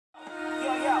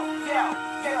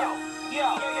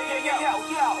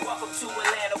Welcome to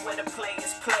Atlanta where the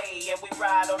players play. And we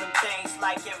ride on them things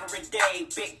like every day.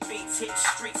 Big beats hit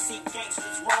streets, see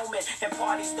gangsters roaming. And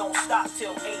parties don't stop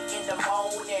till 8 in the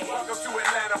morning. Welcome to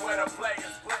Atlanta where the players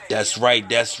play.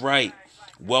 That's right.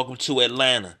 Welcome to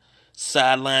Atlanta.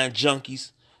 Sideline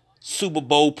Junkies Super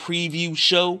Bowl preview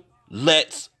show.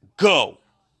 Let's go.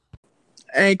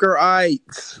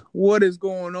 Anchorites, what is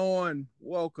going on?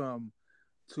 Welcome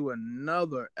to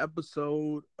another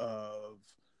episode of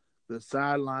the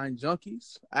Sideline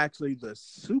Junkies. Actually, the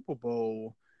Super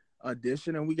Bowl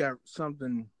edition, and we got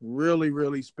something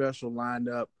really special lined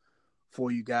up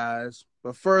for you guys.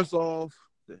 But first off,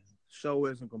 the show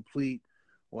isn't complete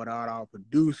without our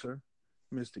producer,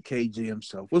 Mr. KG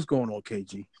himself. What's going on,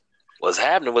 KG? What's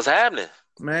happening?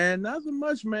 Man, nothing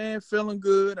much, man. Feeling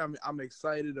good. I'm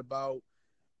excited about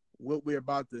what we're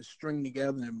about to string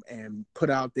together and put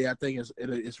out there. I think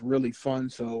it's really fun.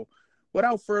 So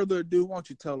without further ado, why don't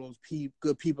you tell those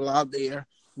good people out there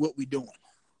what we're doing?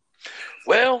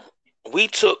 Well, we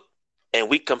took and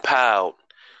we compiled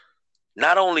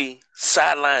not only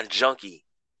Sideline Junkie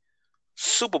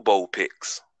Super Bowl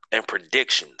picks and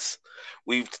predictions.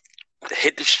 We've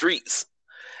hit the streets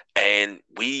and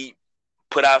we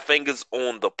put our fingers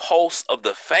on the pulse of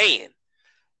the fan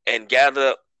and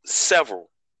gathered up several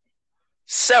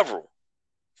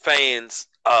fans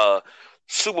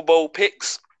Super Bowl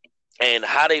picks and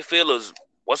how they feel is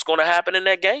what's going to happen in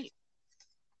that game.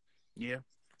 Yeah,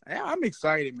 I'm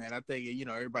excited, man. I think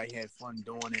everybody had fun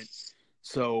doing it.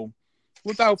 So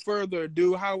without further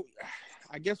ado, I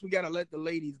guess we got to let the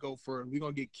ladies go first. We're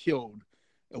going to get killed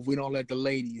if we don't let the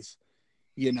ladies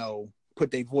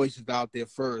put their voices out there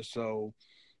first. So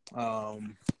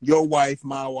your wife,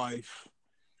 my wife,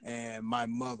 and my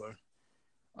mother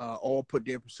all put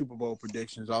their Super Bowl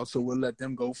predictions out. So we'll let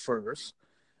them go first.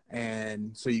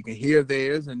 And so you can hear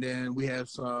theirs. And then we have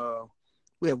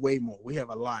way more. We have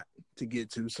a lot to get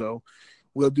to. So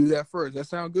we'll do that first. That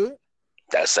sound good?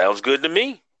 That sounds good to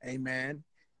me. Amen.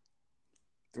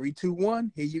 3, 2,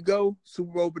 1. Here you go.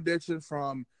 Super Bowl predictions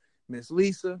from Miss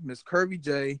Lisa, Miss Curvy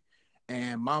J,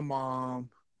 and my mom,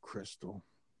 Crystal,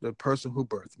 the person who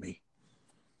birthed me.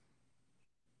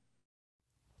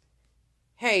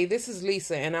 Hey, this is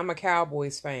Lisa, and I'm a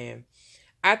Cowboys fan.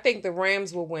 I think the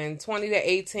Rams will win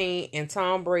 20-18, and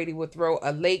Tom Brady will throw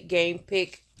a late game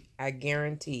pick. I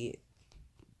guarantee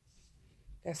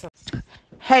it.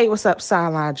 Hey, what's up,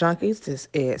 Sideline Junkies? This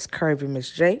is Curvy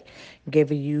Miss J,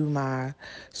 giving you my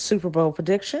Super Bowl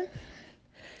prediction.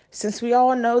 Since we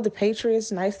all know the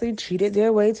Patriots nicely cheated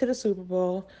their way to the Super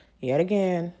Bowl yet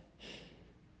again,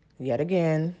 and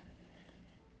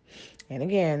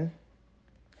again,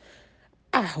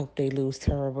 I hope they lose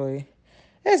terribly.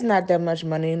 There's not that much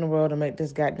money in the world to make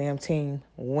this goddamn team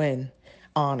win,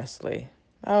 honestly.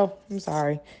 Oh, I'm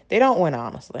sorry. They don't win,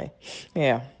 honestly.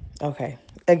 Yeah, okay.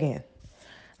 Again,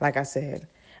 like I said,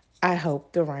 I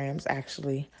hope the Rams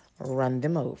actually run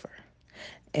them over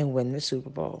and win the Super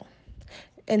Bowl.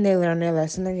 And they learn their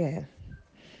lesson again.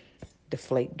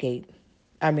 Deflategate.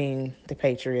 The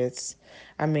Patriots.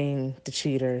 The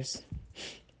cheaters.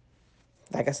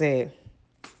 Like I said,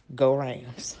 go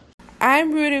Rams.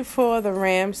 I'm rooting for the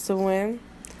Rams to win.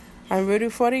 I'm rooting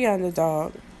for the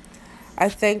underdog. I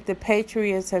think the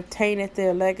Patriots have tainted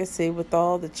their legacy with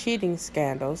all the cheating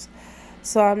scandals,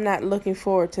 so I'm not looking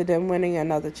forward to them winning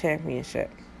another championship.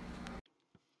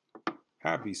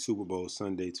 Happy Super Bowl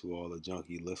Sunday to all the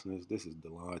junkie listeners. This is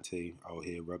Delonte out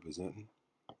here representing.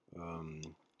 I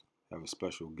have a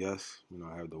special guest.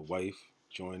 I have the wife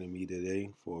joining me today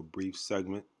for a brief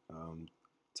segment.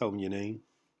 Tell them your name.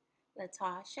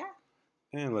 Latasha.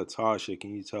 And Latasha,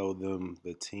 can you tell them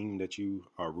the team that you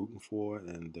are rooting for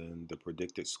and then the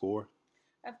predicted score?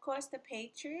 Of course, the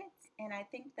Patriots, and I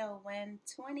think they'll win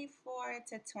 24-27.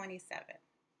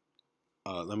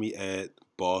 Let me add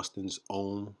Boston's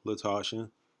own Latasha.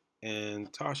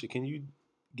 And Tasha, can you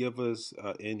give us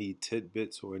any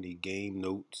tidbits or any game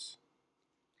notes?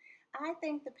 I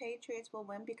think the Patriots will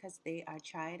win because they are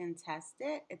tried and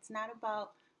tested. It's not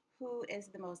about who is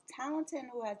the most talented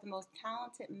and who has the most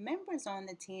talented members on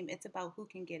the team. It's about who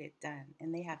can get it done.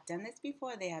 And they have done this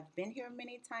before. They have been here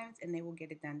many times, and they will get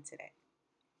it done today.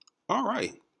 All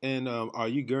right. And are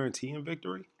you guaranteeing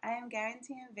victory? I am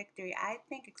guaranteeing victory. I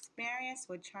think experience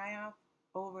will triumph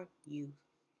over youth.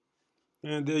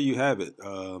 And there you have it.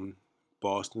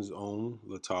 Boston's own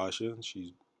Latasha.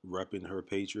 She's repping her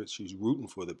Patriots. She's rooting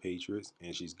for the Patriots,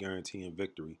 and she's guaranteeing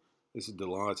victory. This is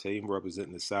Delonte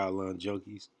representing the Sideline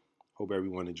Junkies. Hope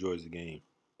everyone enjoys the game.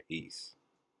 Peace.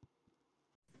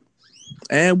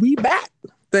 And we back.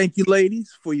 Thank you,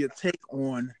 ladies, for your take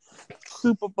on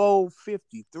Super Bowl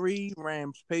 53,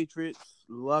 Rams Patriots.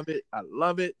 Love it. I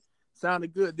love it.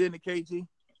 Sounded good, didn't it, KG?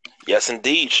 Yes,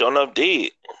 indeed. Sure enough,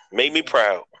 did. Made me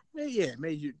proud. Yeah,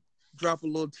 made you drop a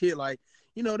little tear like,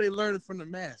 they learned from the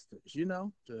masters,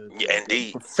 the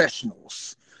Indeed.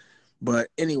 professionals. But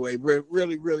anyway,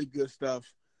 really, really good stuff.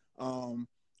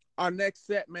 Our next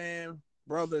set, man,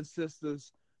 brothers and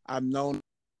sisters, I've known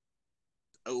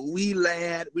a wee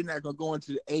lad. We're not going to go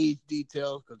into the age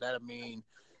details because that'll mean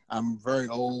I'm very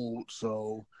old.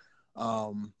 So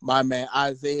my man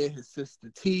Isaiah, his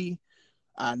sister T,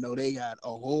 I know they got a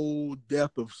whole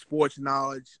depth of sports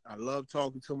knowledge. I love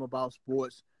talking to them about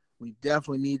sports. We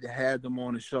definitely need to have them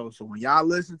on the show. So when y'all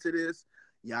listen to this,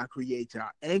 y'all create y'all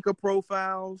anchor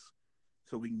profiles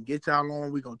so we can get y'all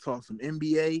on. We're going to talk some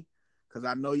NBA because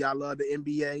I know y'all love the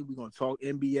NBA. We're going to talk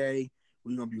NBA.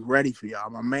 We're going to be ready for y'all.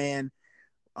 My man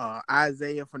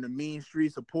Isaiah from the mean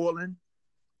streets of Portland.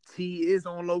 T is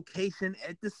on location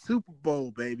at the Super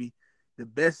Bowl, baby. The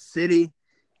best city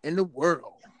in the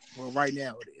world. Well, right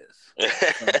now it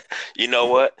is. So, you know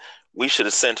what? We should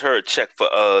have sent her a check for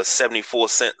 74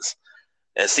 cents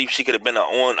and see if she could have been an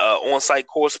on-site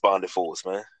correspondent for us,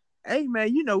 man. Hey,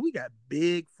 man, we got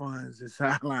big funds at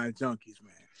Sideline Junkies,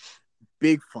 man.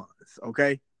 Big funds,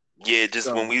 okay? Yeah,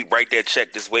 when we write that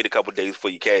check, just wait a couple days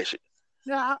before you cash it.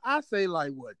 Yeah, I say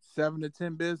 7 to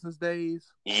 10 business days.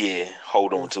 Yeah,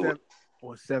 hold on to it.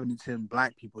 Or 7 to 10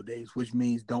 black people days, which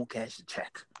means don't cash the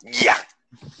check. Yeah.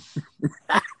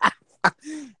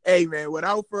 Hey, man,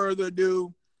 without further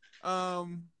ado,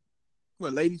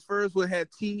 ladies first, we'll have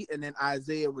T and then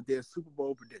Isaiah with their Super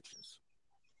Bowl predictions.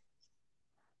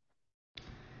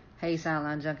 Hey,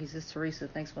 Sideline Junkies, it's Teresa.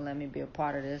 Thanks for letting me be a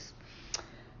part of this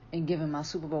and giving my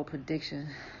Super Bowl prediction.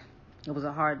 It was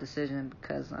a hard decision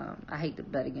because I hate to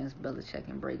bet against Belichick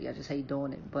and Brady. I just hate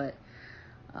doing it. But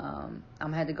I'm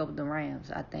going to have to go with the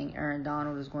Rams. I think Aaron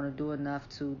Donald is going to do enough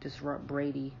to disrupt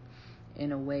Brady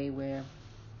in a way where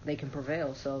they can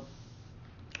prevail. So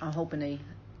I'm hoping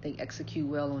they execute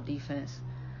well on defense.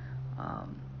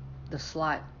 The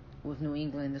slot with New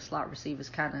England, the slot receivers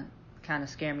kind of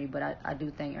scare me. But I do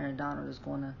think Aaron Donald is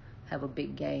going to have a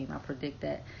big game. I predict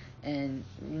that. And,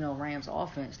 Rams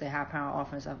offense, their high-power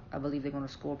offense, I believe they're going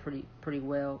to score pretty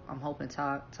well. I'm hoping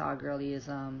Todd Gurley is,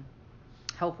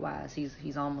 health-wise,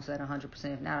 he's almost at 100%,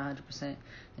 if not 100%,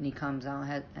 and he comes out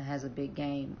and has a big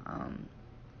game.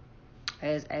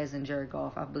 As in Jared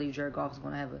Goff, I believe Jared Goff is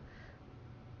going to have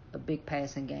a big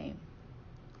passing game.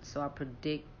 So I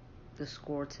predict the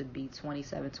score to be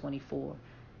 27-24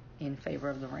 in favor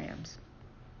of the Rams.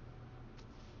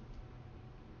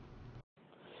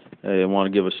 Hey, I want to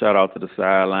give a shout out to the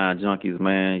Sideline Junkies,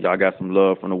 man. Y'all got some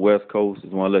love from the West Coast.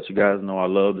 Just want to let you guys know I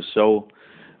love the show.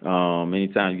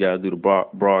 Anytime you guys do the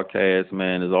broadcast,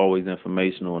 man, it's always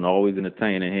informational and always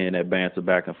entertaining hearing that banter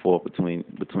back and forth between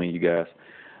you guys.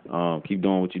 Keep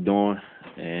doing what you're doing,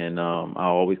 and I'll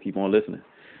always keep on listening.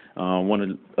 I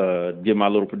want to give my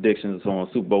little predictions on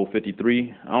Super Bowl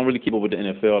 53. I don't really keep up with the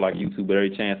NFL like YouTube, but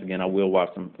every chance again I will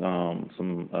watch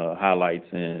some highlights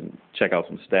and check out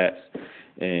some stats.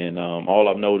 And all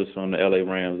I've noticed from the LA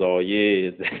Rams all year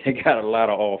is that they got a lot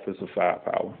of offensive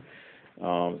firepower.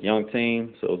 Young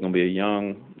team, so it's going to be a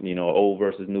young, old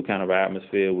versus new kind of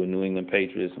atmosphere with New England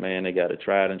Patriots, man. They got a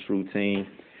tried and true team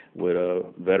with a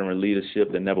veteran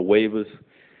leadership that never wavers.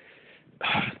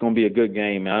 It's going to be a good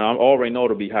game, man. I already know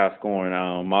it'll be high scoring,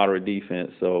 moderate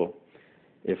defense. So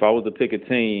if I was to pick a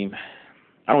team,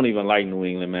 I don't even like New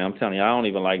England, man. I'm telling you, I don't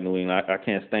even like New England. I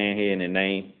can't stand hearing their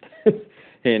name.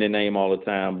 Hearing their name all the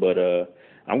time, but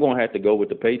I'm going to have to go with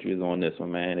the Patriots on this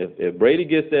one, man. If Brady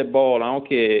gets that ball, I don't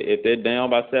care if they're down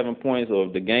by 7 points or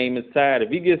if the game is tied. If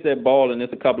he gets that ball and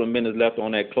there's a couple of minutes left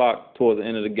on that clock towards the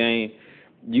end of the game,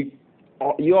 you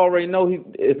already know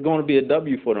it's going to be a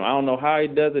W for them. I don't know how he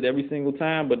does it every single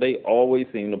time, but they always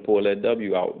seem to pull that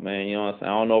W out, man. You know what I'm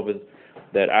saying? I don't know if it's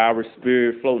that Irish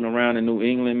spirit floating around in New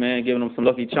England, man, giving them some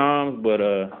lucky charms, but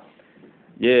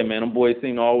yeah, man, them boys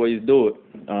seem to always do it.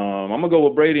 I'm going to go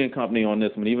with Brady and company on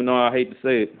this one, even though I hate to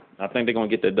say it. I think they're going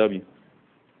to get that W.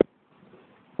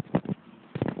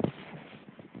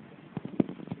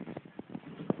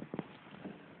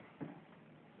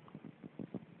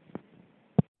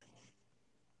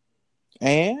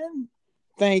 And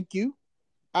thank you,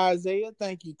 Isaiah.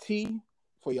 Thank you, T,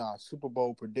 for y'all Super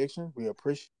Bowl predictions. We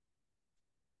appreciate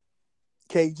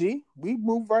it. KG, we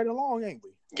move right along, ain't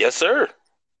we? Yes, sir.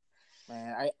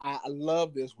 Man, I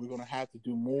love this. We're gonna have to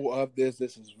do more of this.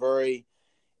 This is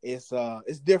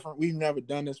it's different. We've never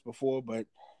done this before, but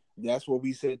that's what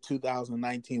we said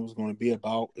 2019 was going to be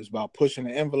about. It's about pushing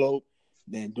the envelope,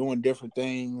 and doing different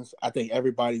things. I think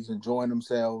everybody's enjoying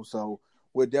themselves, so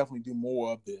we'll definitely do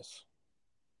more of this.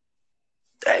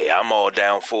 Hey, I'm all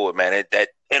down for it, man. That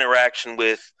interaction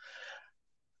with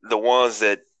the ones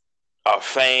that are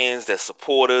fans, that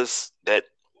support us, that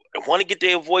want to get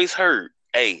their voice heard.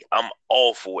 Hey, I'm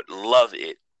all for it. Love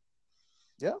it.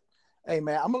 Yep. Hey,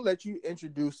 man, I'm going to let you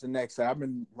introduce the next set. I've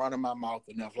been running my mouth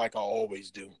enough like I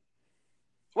always do.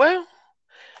 Well,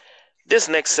 this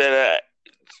next set,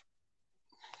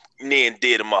 near and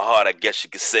dear to my heart, I guess you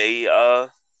could say.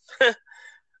 Of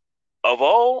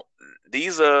all,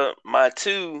 these are my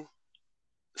two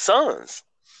sons.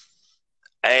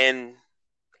 And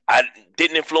I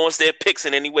didn't influence their picks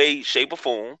in any way, shape, or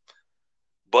form.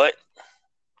 But,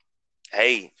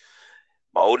 hey,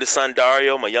 my oldest son,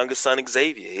 Dario, my youngest son,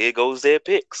 Xavier, here goes their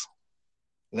picks.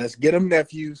 Let's get them,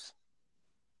 nephews.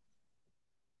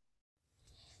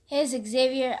 Here's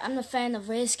Xavier. I'm a fan of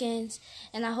Redskins,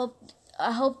 and I hope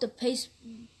the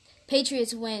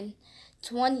Patriots win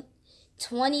 20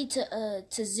 to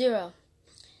 0.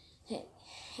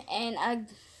 And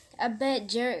I bet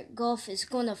Jared Goff is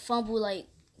going to fumble like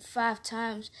 5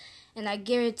 times, and I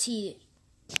guarantee it.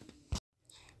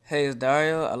 Hey, it's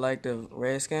Dario. I like the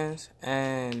Redskins,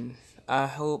 and I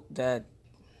hope that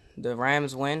the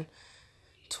Rams win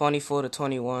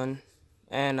 24-21,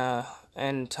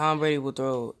 and Tom Brady will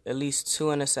throw at least 2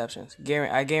 interceptions.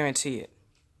 I guarantee it.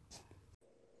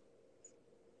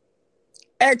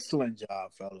 Excellent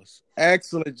job, fellas.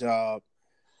 Excellent job.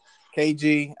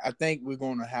 KG, I think we're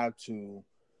going to have to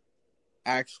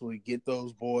actually get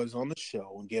those boys on the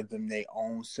show and give them their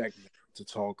own segment to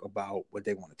talk about what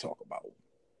they want to talk about.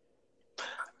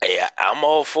 Hey, I'm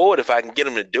all for it if I can get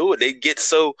them to do it. They get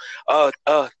so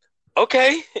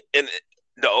okay. And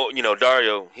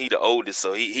Dario, he the oldest,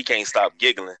 so he can't stop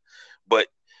giggling. But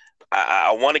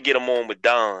I want to get him on with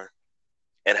Don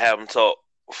and have him talk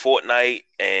Fortnite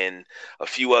and a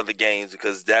few other games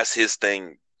because that's his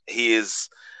thing. He is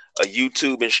a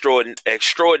YouTube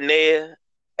extraordinaire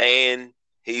and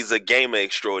he's a gamer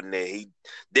extraordinaire. He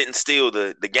didn't steal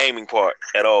the gaming part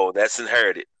at all. That's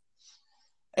inherited.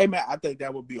 Hey, man, I think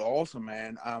that would be awesome,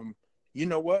 man. You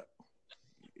know what?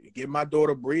 Get my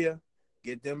daughter Bria,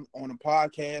 get them on a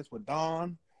podcast with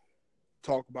Don,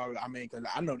 talk about it. I mean, because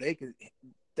I know they could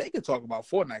talk about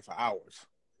Fortnite for hours.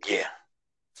 Yeah.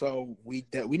 So we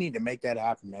need to make that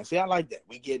happen, man. See, I like that.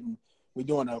 We're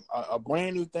doing a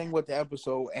brand new thing with the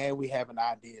episode, and we having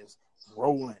ideas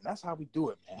rolling. That's how we do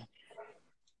it, man.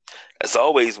 As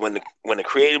always, when the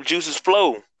creative juices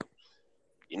flow,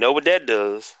 you know what that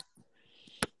does.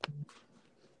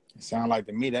 It sounds like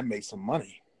to me that makes some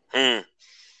money. Hey,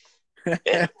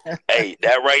 that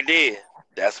right there.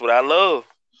 That's what I love.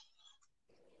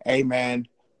 Hey, man,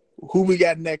 who we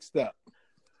got next up?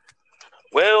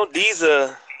 Well, these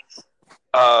are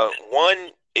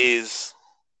one is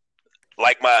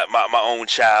like my own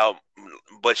child,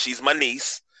 but she's my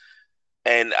niece,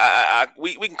 and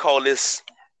we can call this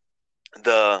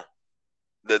the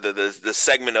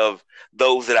segment of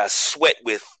those that I sweat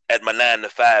with at my 9 to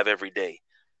 5 every day,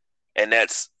 and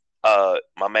that's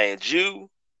my man Jew,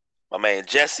 my man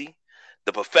Jesse,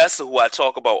 the professor who I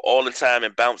talk about all the time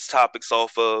and bounce topics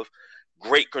off of,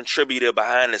 great contributor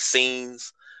behind the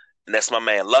scenes, and that's my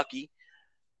man Lucky,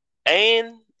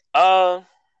 and who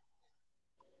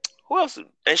else?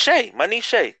 And Shay, my niece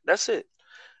Shay. That's it.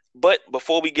 But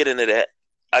before we get into that,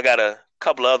 I got a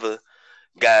couple other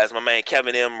guys. My man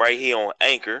Kevin M right here on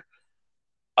Anchor.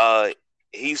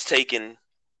 He's taking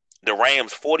the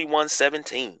Rams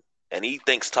 41-17, and he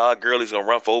thinks Todd Gurley's gonna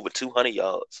run for over 200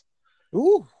 yards.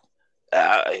 Ooh.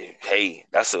 Hey,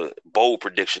 that's a bold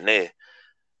prediction there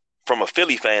from a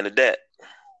Philly fan to that.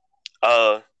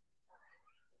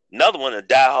 Another one, a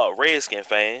diehard Redskin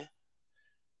fan,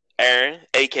 Aaron,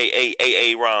 a.k.a.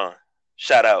 A.A. Ron.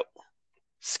 Shout out.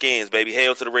 Skins, baby.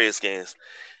 Hail to the Redskins.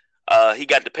 He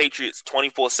got the Patriots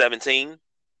 24-17.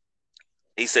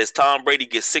 He says Tom Brady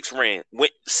gets 6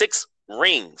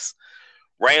 rings.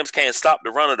 Rams can't stop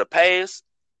the run of the pass,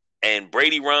 and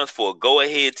Brady runs for a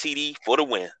go-ahead TD for the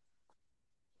win.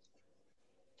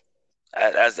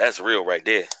 That's real right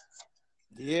there.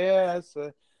 Yeah,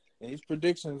 these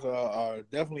predictions are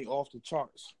definitely off the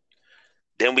charts.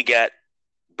 Then we got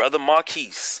Brother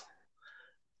Marquise,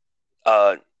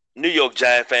 New York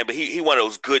Giant fan, but he one of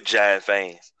those good Giant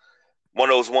fans. One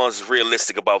of those ones that's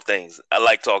realistic about things. I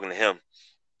like talking to him.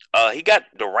 He got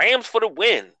the Rams for the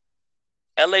win.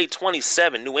 LA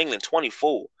 27, New England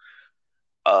 24.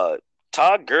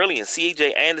 Todd Gurley and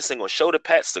C.J. Anderson gonna show the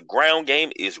Pats the ground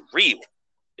game is real,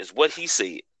 is what he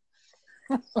said.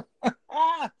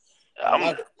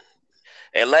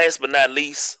 And last but not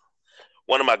least,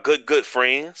 one of my good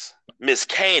friends, Miss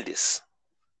Candace,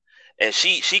 and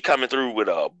she coming through with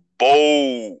a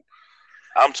bold.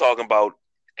 I'm talking about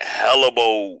hella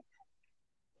bold.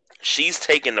 She's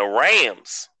taking the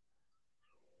Rams.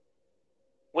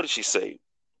 What did she say?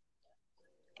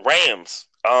 Rams.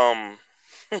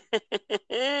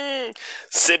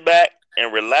 Sit back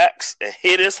and relax and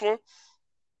hear this one.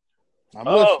 I'm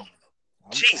listening.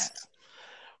 Jesus.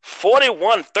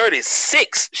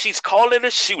 41-36. She's calling it a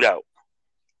shootout.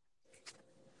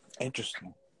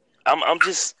 Interesting. I'm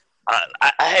just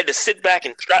I had to sit back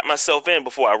and strap myself in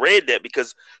before I read that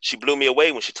because she blew me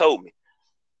away when she told me.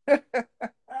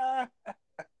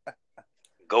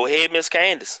 Go ahead, Miss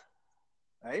Candace.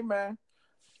 Hey man.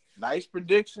 Nice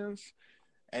predictions.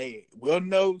 Hey, we'll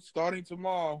know starting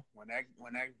tomorrow when that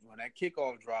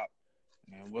kickoff drop,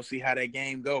 and we'll see how that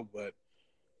game go. But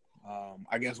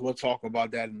I guess we'll talk about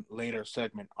that in later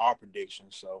segment, our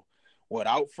predictions. So,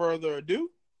 without further ado,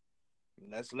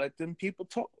 let's let them people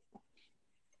talk.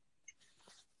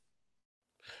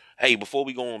 Hey, before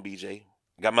we go on, BJ,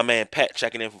 got my man Pat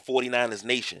checking in for 49ers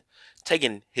Nation,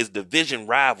 taking his division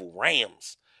rival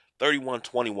Rams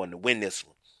 31-21 to win this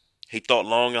one. He thought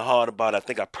long and hard about it. I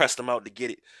think I pressed him out to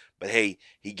get it. But, hey,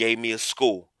 he gave me a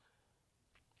score.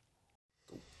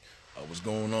 What's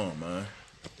going on, man?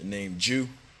 The name Jew.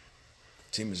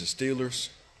 Team is the Steelers.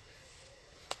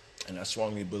 And I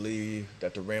strongly believe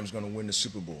that the Rams going to win the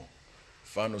Super Bowl.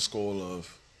 Final score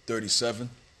of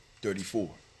 37-34.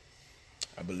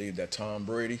 I believe that Tom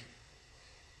Brady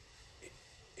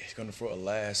is going to throw a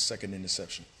last-second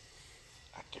interception.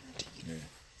 I guarantee you.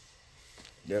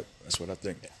 Yeah. Yep, that's what I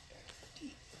think.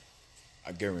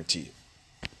 I guarantee it.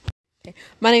 Okay.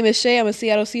 My name is Shay. I'm a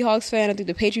Seattle Seahawks fan. I think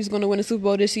the Patriots are going to win the Super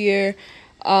Bowl this year.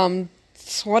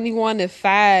 21-5,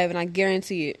 and I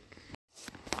guarantee it.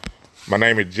 My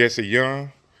name is Jesse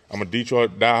Young. I'm a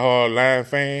Detroit diehard Lion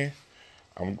fan.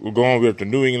 I'm going with the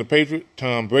New England Patriots,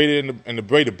 Tom Brady and the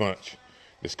Brady Bunch.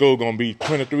 The score going to be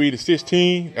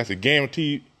 23-16. That's a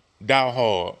guaranteed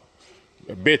diehard.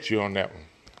 I bet you on that one.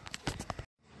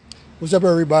 What's up,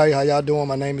 everybody? How y'all doing?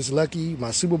 My name is Lucky.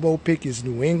 My Super Bowl pick is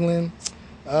New England.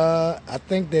 I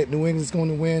think that New England's going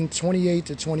to win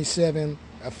 28-27.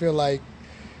 I feel like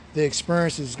the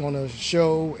experience is going to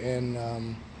show, and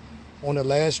on the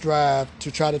last drive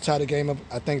to try to tie the game up,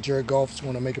 I think Jared Goff is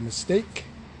going to make a mistake.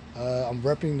 I'm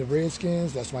repping the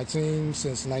Redskins. That's my team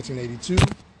since 1982.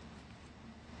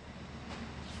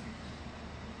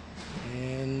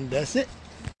 And that's it.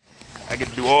 I get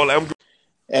to do all that.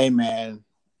 Hey, man.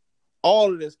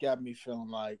 All of this got me feeling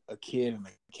like a kid in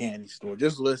a candy store.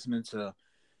 Just listening to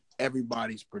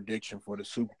everybody's prediction for the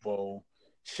Super Bowl.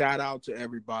 Shout out to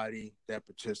everybody that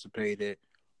participated.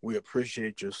 We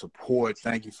appreciate your support.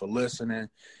 Thank you for listening.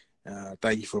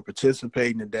 Thank you for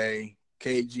participating today.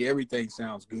 KG, everything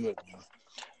sounds good, man.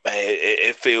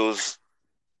 It feels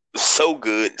so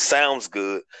good. Sounds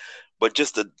good. But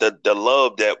just the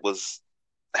love that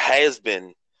has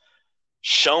been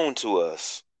shown to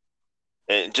us.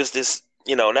 And just this,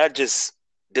 not just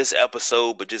this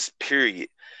episode, but just period.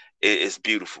 It's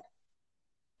beautiful.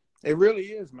 It really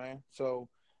is, man. So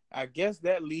I guess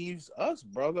that leaves us,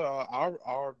 brother,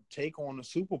 our take on the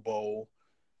Super Bowl.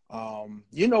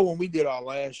 When we did our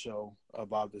last show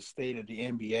about the state of the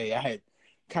NBA, I had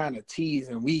kind of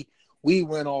teased, and we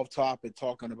went off topic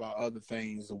talking about other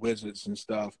things, the Wizards and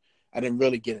stuff. I didn't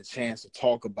really get a chance to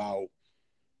talk about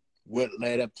what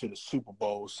led up to the Super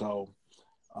Bowl. So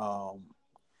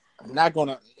I'm not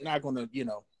gonna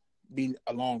be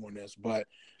along on this, but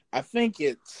I think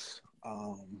it's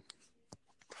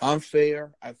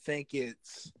unfair. I think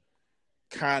it's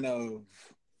kind of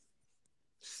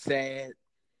sad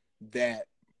that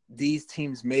these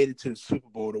teams made it to the Super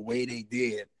Bowl the way they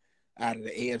did out of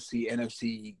the AFC,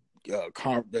 NFC,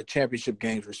 the championship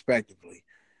games, respectively.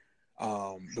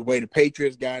 The way the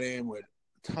Patriots got in with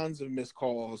tons of missed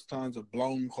calls, tons of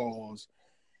blown calls,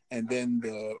 and then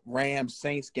the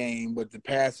Rams-Saints game with the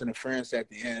pass interference at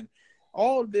the end.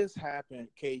 All this happened,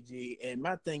 KG, and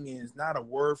my thing is not a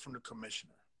word from the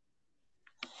commissioner.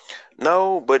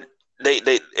 No, but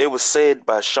it was said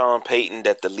by Sean Payton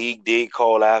that the league did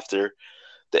call after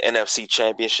the NFC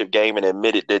Championship game and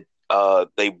admitted that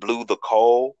they blew the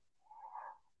call,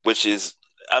 which is,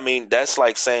 that's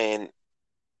like saying,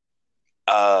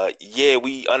 yeah,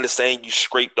 we understand you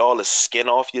scraped all the skin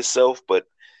off yourself, but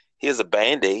here's a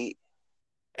Band-Aid.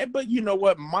 But you know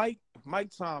what? Mike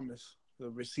Thomas,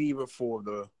 the receiver for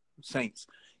the Saints,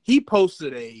 he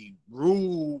posted a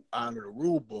rule out of the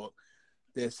rule book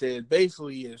that said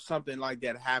basically if something like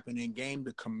that happened in game,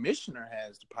 the commissioner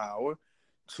has the power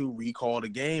to recall the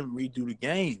game, redo the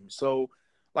game. So,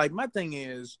 my thing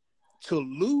is, to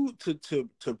lose to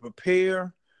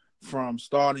prepare from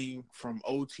starting from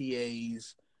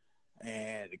OTAs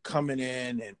and coming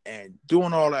in and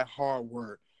doing all that hard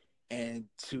work, and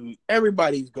to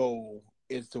everybody's goal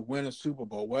is to win a Super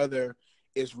Bowl, whether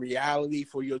it's reality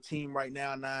for your team right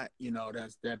now or not,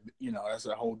 that's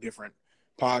a whole different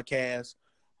podcast.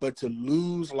 But to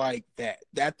lose like that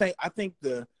I think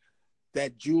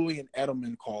that Julian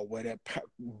Edelman call where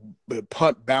the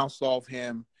punt bounced off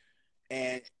him,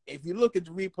 and if you look at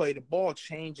the replay, the ball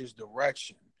changes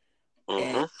direction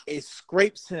and it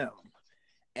scrapes him.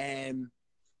 And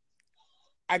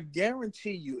I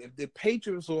guarantee you, if the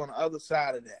Patriots were on the other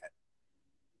side of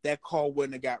that call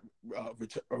wouldn't have got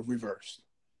reversed.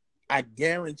 I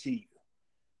guarantee you.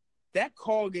 That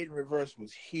call getting reversed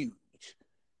was huge.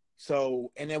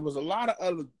 So, and there was a lot of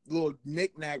other little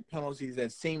knick-knack penalties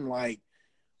that seemed like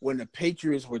when the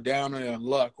Patriots were down on their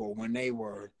luck or when they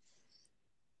were,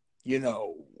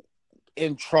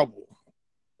 in trouble,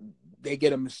 they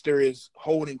get a mysterious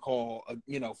holding call,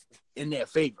 in their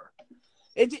favor.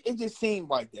 It just seemed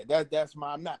like that.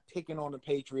 I'm not picking on the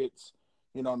Patriots.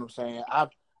 You know what I'm saying?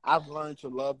 I've learned to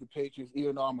love the Patriots,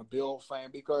 even though I'm a Bills fan,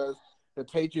 because the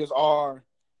Patriots are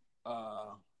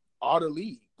the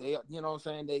league. They, you know what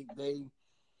I'm saying?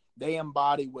 They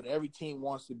embody what every team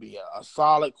wants to be: a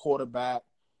solid quarterback,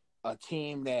 a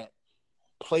team that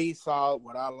plays solid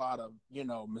without a lot of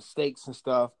mistakes and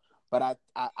stuff. But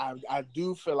I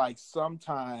do feel like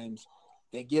sometimes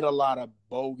they get a lot of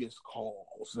bogus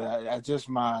calls. That's just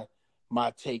my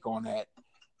take on that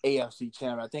AFC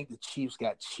champion. I think the Chiefs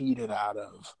got cheated out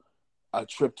of a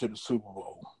trip to the Super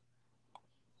Bowl.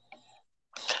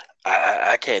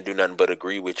 I can't do nothing but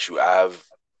agree with you. I've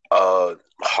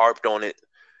harped on it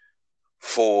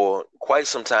for quite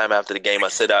some time after the game. I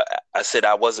said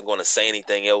I wasn't going to say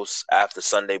anything else after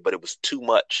Sunday, but it was too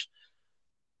much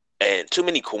and too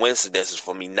many coincidences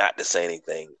for me not to say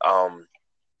anything.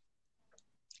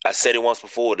 I said it once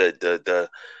before, the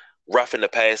roughing the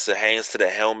passer, hands to the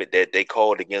helmet that they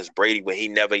called against Brady when he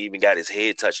never even got his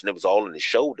head touched and it was all in his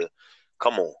shoulder.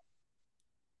 Come on.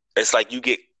 It's like you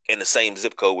get in the same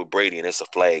zip code with Brady and it's a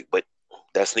flag, but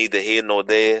that's neither here nor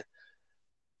there.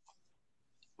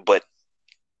 But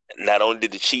not only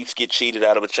did the Chiefs get cheated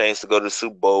out of a chance to go to the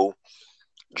Super Bowl,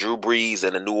 Drew Brees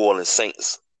and the New Orleans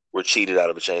Saints were cheated out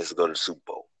of a chance to go to the Super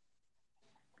Bowl.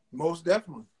 Most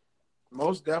definitely.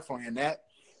 And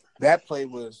that play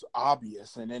was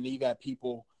obvious. And then you got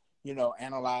people,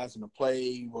 analyzing the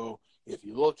play. Well, if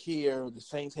you look here, the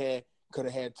Saints could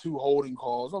have had 2 holding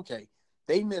calls. Okay.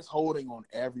 They miss holding on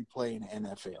every play in the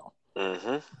NFL.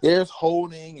 Mm-hmm. There's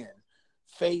holding and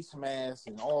face masks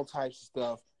and all types of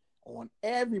stuff on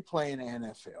every play in the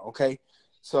NFL. Okay.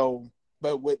 So,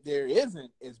 but what there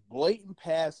isn't is blatant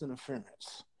pass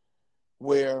interference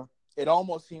where it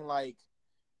almost seemed like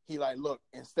look,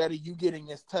 instead of you getting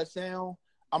this touchdown,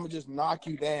 I'm going to just knock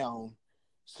you down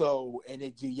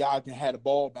and y'all can have the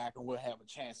ball back and we'll have a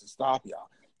chance to stop y'all.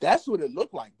 That's what it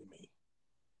looked like to me.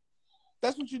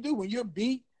 That's what you do. When you're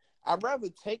beat, I'd rather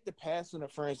take the pass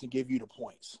interference and give you the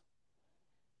points.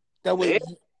 That way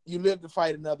you live to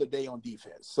fight another day on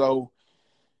defense. So,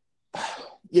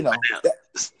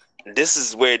 this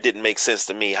is where it didn't make sense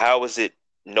to me. How was it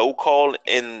no call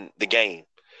in the game?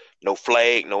 No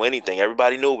flag, no anything.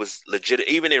 Everybody knew it was legit.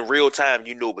 Even in real time,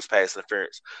 you knew it was pass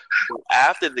interference. But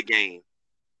after the game,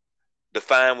 the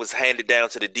fine was handed down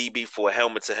to the DB for a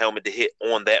helmet-to-helmet to hit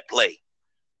on that play.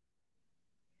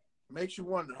 Makes you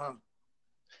wonder, huh?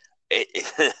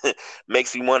 It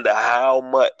makes me wonder how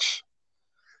much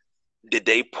did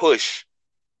they push?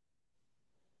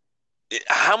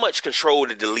 How much control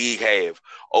did the league have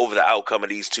over the outcome of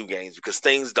these 2 games? Because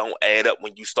things don't add up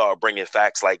when you start bringing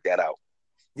facts like that out.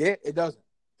 Yeah, it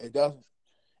doesn't.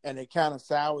 And it kind of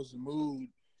sours the mood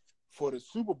for the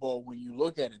Super Bowl when you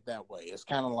look at it that way. It's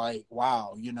kind of like,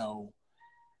 wow,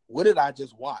 what did I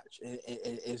just watch?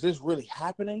 Is this really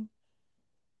happening?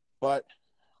 But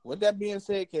with that being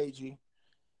said, KG,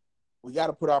 we got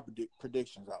to put our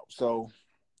predictions out. So,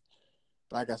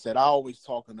 like I said, I always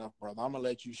talk enough, brother. I'm going to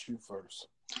let you shoot first.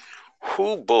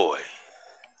 Oh, boy.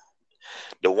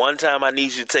 The one time I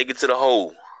need you to take it to the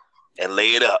hole and lay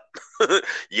it up,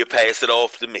 you pass it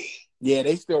off to me. Yeah,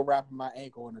 they still wrapping my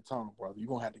ankle in the tunnel, brother. You're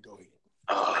going to have to go ahead.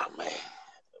 Oh, man.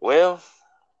 Well,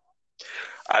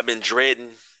 I've been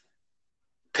dreading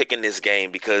picking this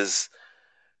game because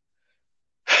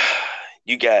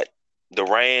you got the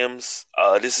Rams.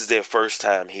 This is their first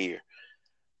time here.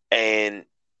 And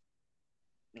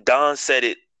Don said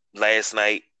it last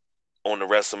night on the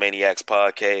WrestleManiacs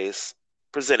podcast,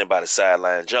 presented by the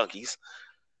Sideline Junkies,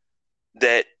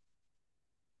 that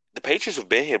the Patriots have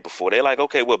been here before. They're like,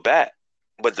 okay, we're back.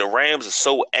 But the Rams are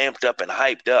so amped up and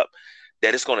hyped up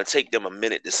that it's going to take them a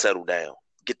minute to settle down,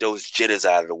 get those jitters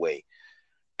out of the way.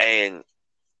 And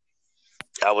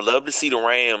I would love to see the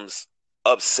Rams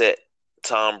upset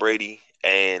Tom Brady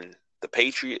and the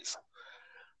Patriots.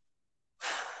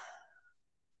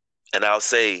 And I'll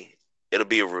say it'll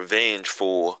be a revenge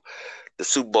for the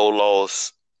Super Bowl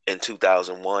loss in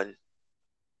 2001.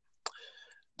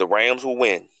 The Rams will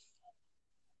win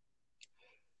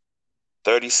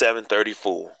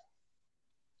 37-34.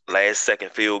 Last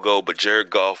second field goal, but Jared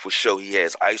Goff will show he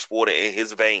has ice water in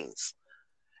his veins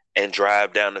and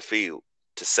drive down the field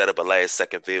to set up a last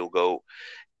second field goal.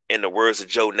 In the words of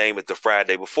Joe Namath the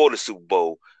Friday before the Super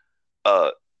Bowl,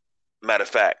 matter of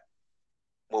fact,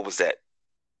 what was that?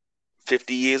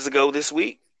 50 years ago this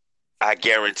week? I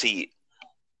guarantee it.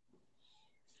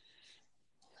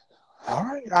 All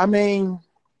right. I mean,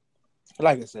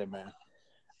 like I said, man,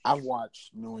 I've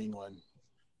watched New England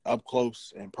up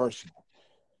close and personal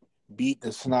beat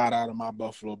the snot out of my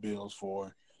Buffalo Bills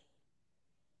for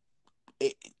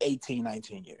 18,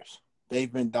 19 years.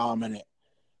 They've been dominant.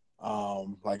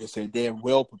 Like I said, they're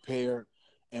well prepared.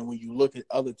 And when you look at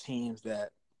other teams that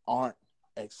aren't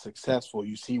as successful,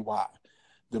 you see why.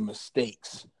 The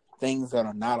mistakes, things that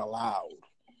are not allowed.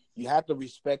 You have to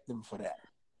respect them for that.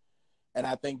 And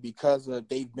I think because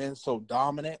they've been so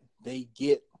dominant, they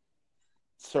get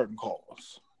certain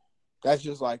calls. That's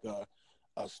just like a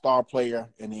star player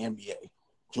in the NBA,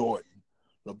 Jordan,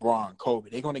 LeBron, Kobe.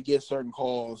 They're going to get certain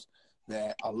calls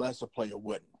that a lesser player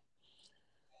wouldn't.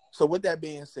 So with that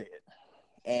being said,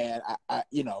 and I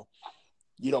you know,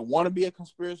 you don't want to be a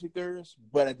conspiracy theorist,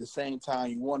 but at the same time,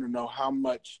 you want to know how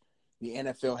much the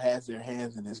NFL has their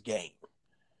hands in this game.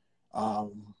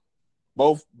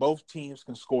 Both teams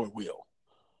can score at will.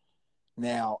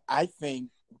 Now, I think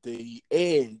the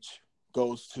edge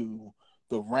goes to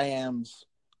the Rams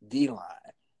D-line.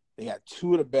 They got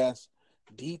two of the best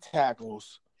D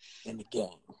tackles in the game.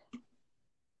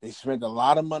 They spent a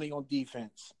lot of money on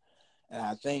defense, and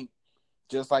I think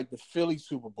just like the Philly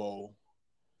Super Bowl,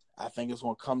 I think it's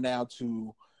going to come down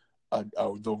to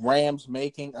the Rams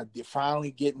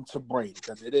finally getting to Brady,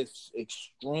 because it is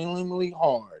extremely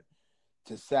hard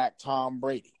to sack Tom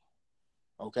Brady.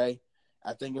 Okay?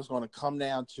 I think it's going to come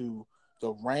down to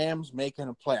the Rams making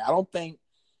a play. I don't think,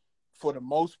 for the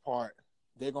most part,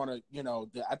 they're going to,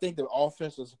 I think the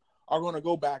offenses are going to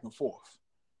go back and forth.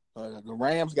 The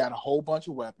Rams got a whole bunch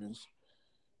of weapons.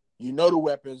 You know the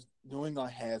weapons New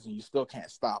England has, and you still can't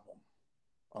stop them.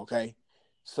 Okay?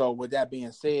 So with that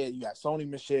being said, you got Sony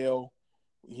Michel,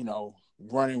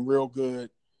 running real good.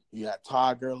 You got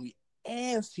Todd Gurley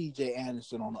and C.J.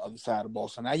 Anderson on the other side of the ball.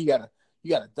 So now you got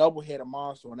a double-headed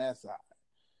monster on that side.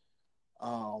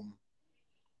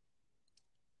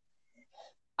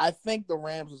 I think the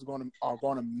Rams are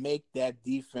going to make that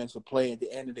defensive play at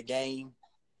the end of the game.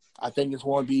 I think it's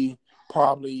going to be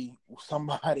probably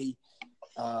somebody.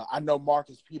 I know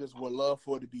Marcus Peters would love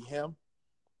for it to be him,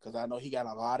 because I know he got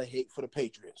a lot of hate for the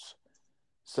Patriots.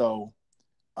 So,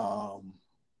 will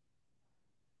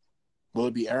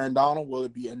it be Aaron Donald? Will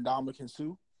it be Ndamukong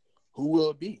Suh? Who will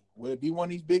it be? Will it be one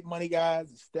of these big money guys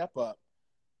to step up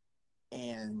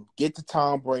and get to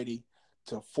Tom Brady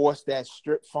to force that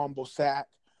strip fumble sack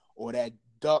or that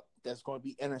duck that's going to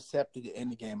be intercepted to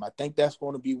end the game? I think that's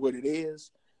going to be what it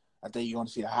is. I think you're going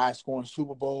to see a high-scoring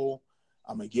Super Bowl.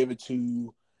 I'm going to give it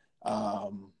to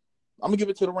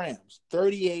the Rams.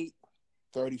 38-35.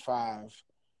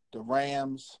 The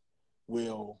Rams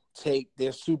will take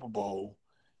their Super Bowl,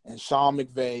 and Sean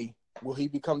McVay, will he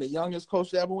become the youngest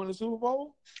coach to ever win a Super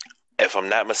Bowl? If I'm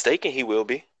not mistaken, he will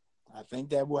be. I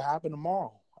think that will happen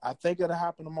tomorrow. I think it'll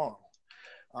happen tomorrow.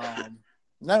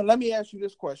 Now, let me ask you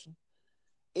this question.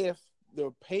 If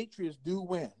the Patriots do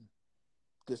win,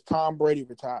 does Tom Brady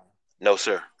retire? No,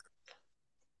 sir.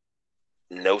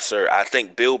 No, sir. I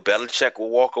think Bill Belichick will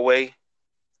walk away,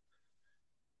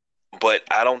 but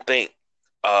I don't think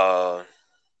But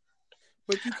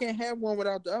you can't have one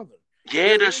without the other.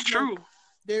 Yeah, that's true.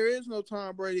 There is no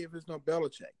Tom Brady if there's no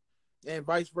Belichick. And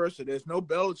vice versa. There's no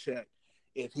Belichick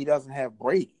if he doesn't have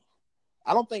Brady.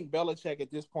 I don't think Belichick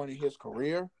at this point in his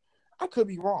career, I could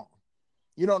be wrong.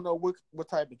 You don't know what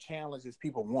type of challenges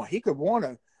people want. He could want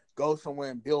to go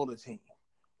somewhere and build a team.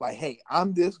 Like, hey,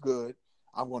 I'm this good.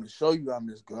 I'm going to show you I'm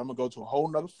this good. I'm going to go to a whole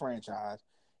nother franchise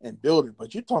and build it.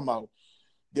 But you're talking about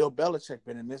Bill Belichick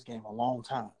been in this game a long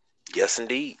time. Yes,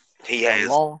 indeed. He has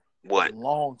a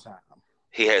long time.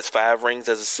 He has 5 rings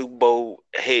as a Super Bowl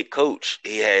head coach.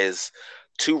 He has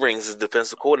 2 rings as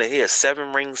defensive coordinator. He has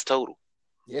 7 rings total.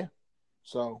 Yeah.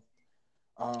 So,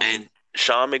 and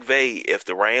Sean McVay, if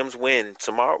the Rams win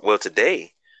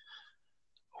today,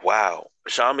 wow,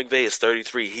 Sean McVay is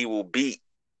 33. He will beat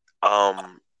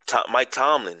Mike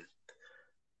Tomlin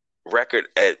record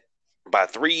by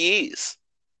 3 years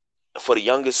for the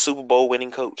youngest Super Bowl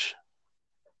winning coach.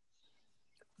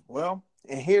 Well,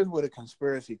 and here's where the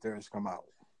conspiracy theories come out.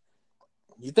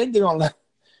 You think they're gonna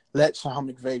let Sean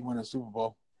McVay win a Super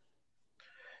Bowl?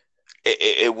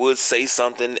 It would say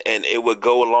something, and it would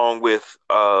go along with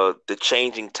the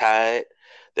changing tide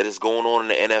that is going on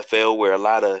in the NFL, where a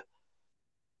lot of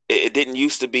it didn't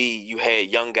used to be you had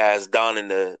young guys donning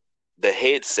the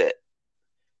headset,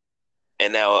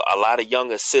 and now a lot of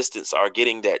young assistants are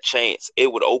getting that chance.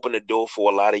 It would open the door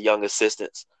for a lot of young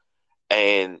assistants,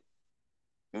 and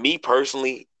me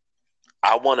personally,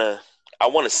 I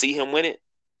wanna see him win it,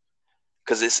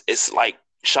 because it's like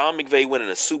Sean McVay winning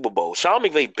a Super Bowl. Sean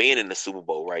McVay being in the Super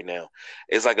Bowl right now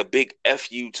is like a big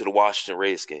FU to the Washington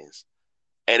Redskins.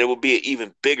 And it would be an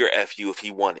even bigger FU if he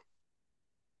won it.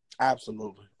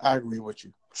 Absolutely. I agree with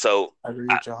you. So I agree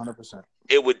with you 100%.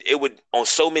 It would on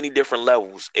so many different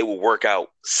levels, it would work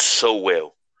out so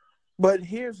well. But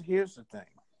here's the thing.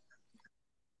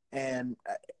 And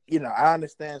I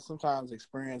understand sometimes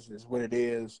experience is what it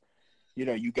is.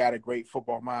 You got a great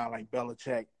football mind like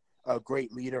Belichick, a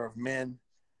great leader of men.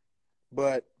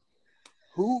 But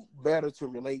who better to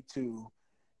relate to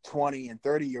 20 and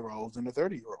 30-year-olds than a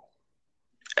 30-year-old?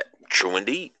 True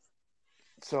indeed.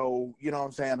 So, you know what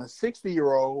I'm saying? A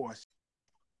 60-year-old.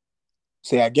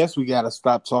 See, I guess we got to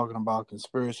stop talking about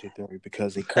conspiracy theory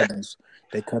because they cutting us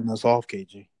off,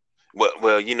 KG.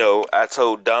 Well, I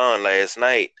told Don last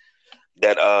night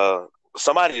that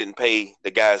somebody didn't pay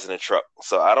the guys in the truck.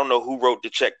 So I don't know who wrote the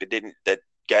check that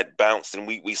got bounced, and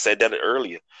we said that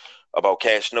earlier about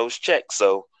cashing those checks.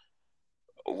 So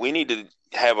we need to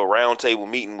have a roundtable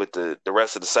meeting with the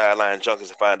rest of the sideline junkies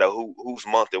to find out whose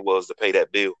month it was to pay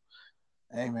that bill.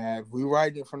 Hey man, if we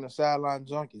write it from the sideline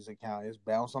junkies account, it's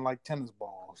bouncing like tennis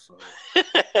balls. So.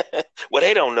 Well,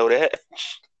 they don't know that.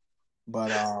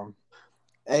 But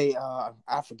hey,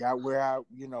 I forgot where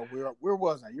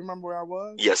was I? You remember where I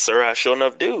was? Yes, sir. I sure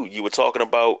enough do. You were talking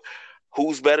about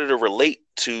who's better to relate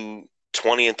to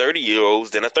 20 and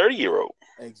 30-year-olds than a 30-year-old.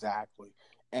 Exactly.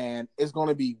 And it's going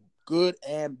to be good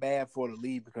and bad for the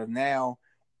league because now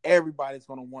everybody's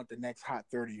going to want the next hot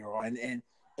 30-year-old. And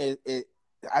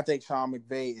I think Sean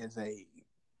McVay is a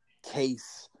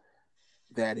case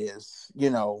that is,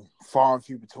 far and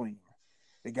few between.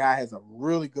 The guy has a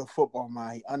really good football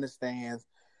mind. He understands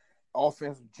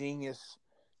offensive genius,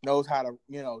 knows how to,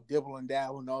 dibble and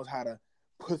dabble, knows how to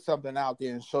put something out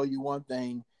there and show you one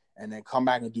thing and then come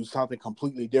back and do something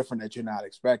completely different that you're not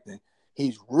expecting.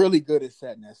 He's really good at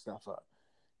setting that stuff up.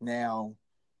 Now,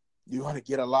 you're going to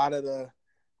get a lot of the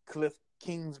Cliff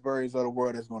Kingsburys of the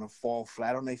world that's going to fall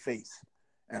flat on their face.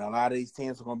 And a lot of these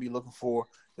teams are going to be looking for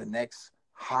the next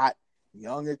hot,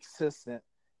 young assistant,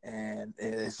 and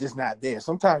it's just not there.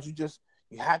 Sometimes you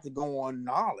have to go on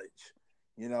knowledge,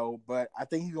 but I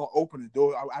think he's going to open the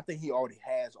door. I think he already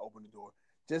has opened the door.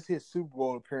 Just his Super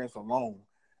Bowl appearance alone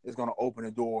is going to open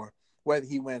the door, whether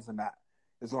he wins or not.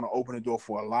 It's going to open the door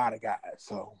for a lot of guys.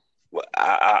 So, well,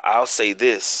 I'll say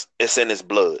this: it's in his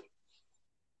blood.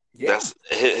 Yeah. That's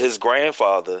his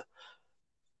grandfather.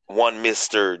 One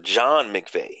Mr. John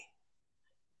McVay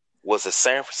was a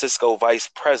San Francisco vice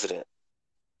president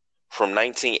from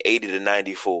 1980 to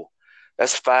 94.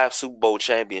 That's 5 Super Bowl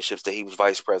championships that he was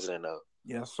vice president of.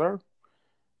 Yes, sir.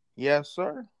 Yes,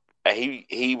 sir. And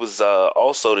he was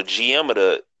also the GM of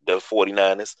the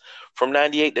 49ers from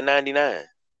 98 to 99.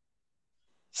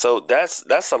 So that's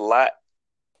a lot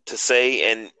to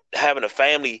say, and having a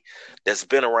family that's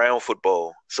been around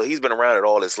football. So he's been around it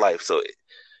all his life. So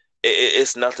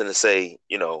it's nothing to say,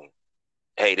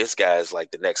 hey, this guy's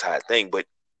like the next hot thing. But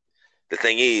the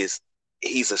thing is,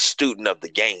 he's a student of the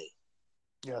game.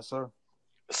 Yes, sir.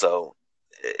 So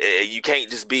you can't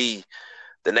just be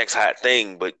the next hot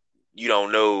thing, but you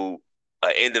don't know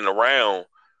ending around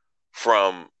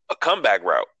from a comeback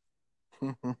route.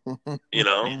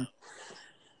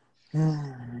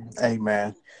 Hey,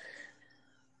 man.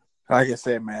 Like I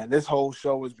said, man, this whole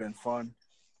show has been fun.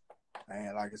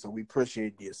 And like I said, we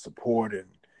appreciate the support and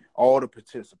all the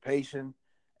participation.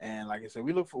 And like I said,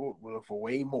 we look for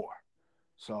way more.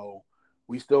 So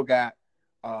we still got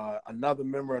another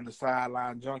member of the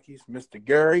Sideline Junkies, Mr.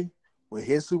 Gary, with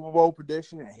his Super Bowl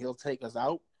prediction, and he'll take us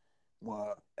out.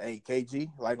 Well, hey, KG,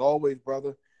 like always,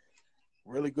 brother,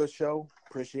 really good show.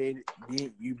 Appreciate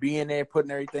it. You being there,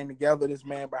 putting everything together. This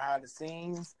man behind the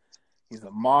scenes, he's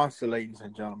a monster, ladies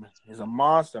and gentlemen. He's a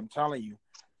monster. I'm telling you,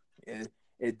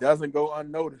 it doesn't go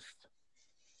unnoticed.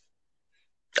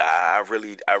 I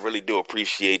really do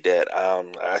appreciate that.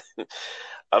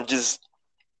 I'm just,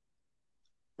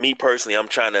 me personally, I'm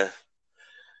trying to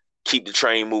keep the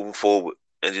train moving forward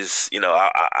and just,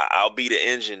 I'll be the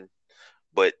engine,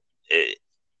 but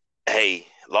hey,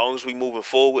 long as we moving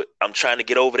forward, I'm trying to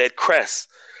get over that crest.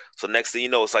 So next thing you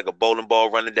know, it's like a bowling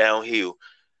ball running downhill.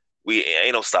 We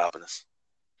ain't no stopping us.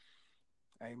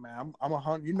 Hey man, I'm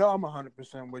 100. I'm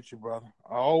 100% with you, brother.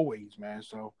 Always, man.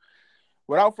 So,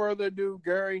 without further ado,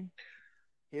 Gary,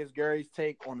 here's Gary's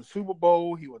take on the Super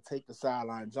Bowl. He will take the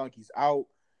Sideline Junkies out.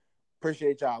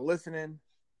 Appreciate y'all listening.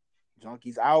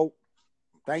 Junkies out.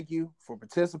 Thank you for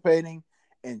participating.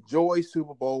 Enjoy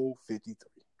Super Bowl 53.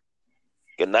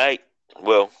 Good night.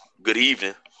 Well, good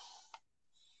evening.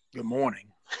 Good morning.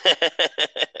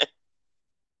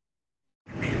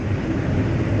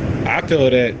 I feel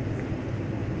that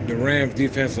the Rams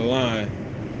defensive line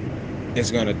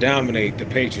is going to dominate the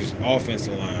Patriots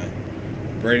offensive line.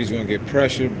 Brady's going to get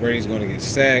pressured. Brady's going to get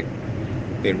sacked.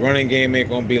 Their running game ain't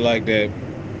going to be like that.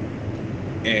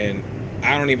 And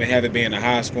I don't even have it being a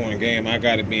high-scoring game. I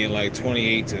got it being like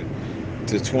 28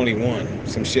 to 21,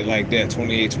 some shit like that,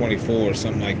 28-24 or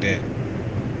something like that.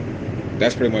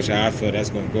 That's pretty much how I feel that's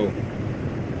going to go.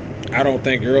 I don't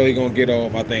think Early going to get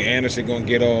off. I think Anderson going to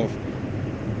get off.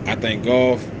 I think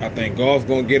Goff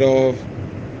going to get off.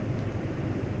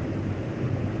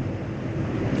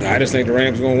 I just think the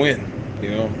Rams going to win.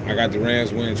 I got the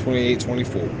Rams winning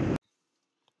 28-24.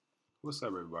 What's up,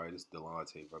 everybody? This is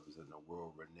Delonte representing the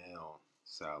world-renowned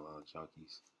Sideline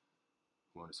Junkies.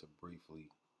 Wanted to briefly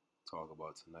talk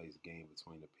about tonight's game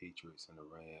between the Patriots and the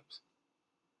Rams.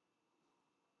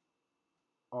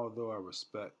 Although I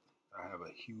have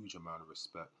a huge amount of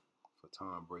respect for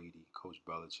Tom Brady, Coach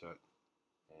Belichick,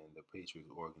 and the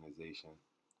Patriots organization,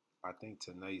 I think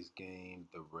tonight's game,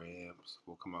 the Rams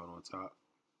will come out on top.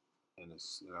 And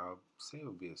I'll say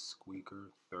it'll be a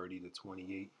squeaker,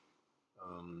 30-28.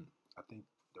 I think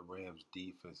the Rams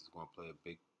defense is going to play a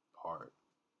big part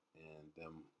in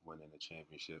them winning the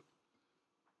championship.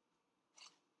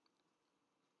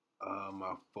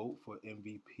 My vote for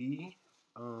MVP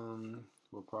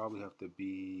will probably have to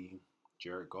be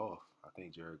Jared Goff. I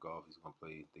think Jared Goff is going to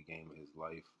play the game of his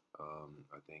life.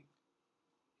 I think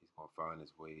he's going to find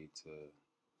his way to,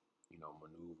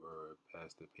 maneuver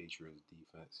past the Patriots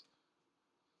defense.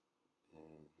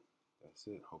 And that's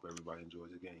it. Hope everybody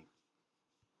enjoys the game.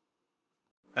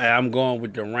 I'm going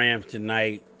with the Rams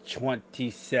tonight,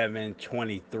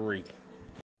 27-23.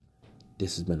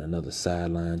 This has been another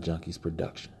Sideline Junkies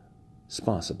production,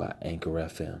 sponsored by Anchor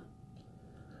FM.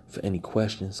 For any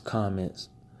questions, comments,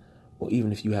 or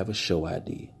even if you have a show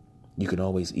idea, you can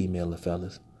always email the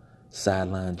fellas,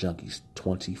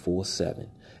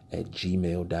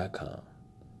 sidelinejunkies247@gmail.com.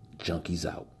 Junkies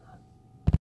out.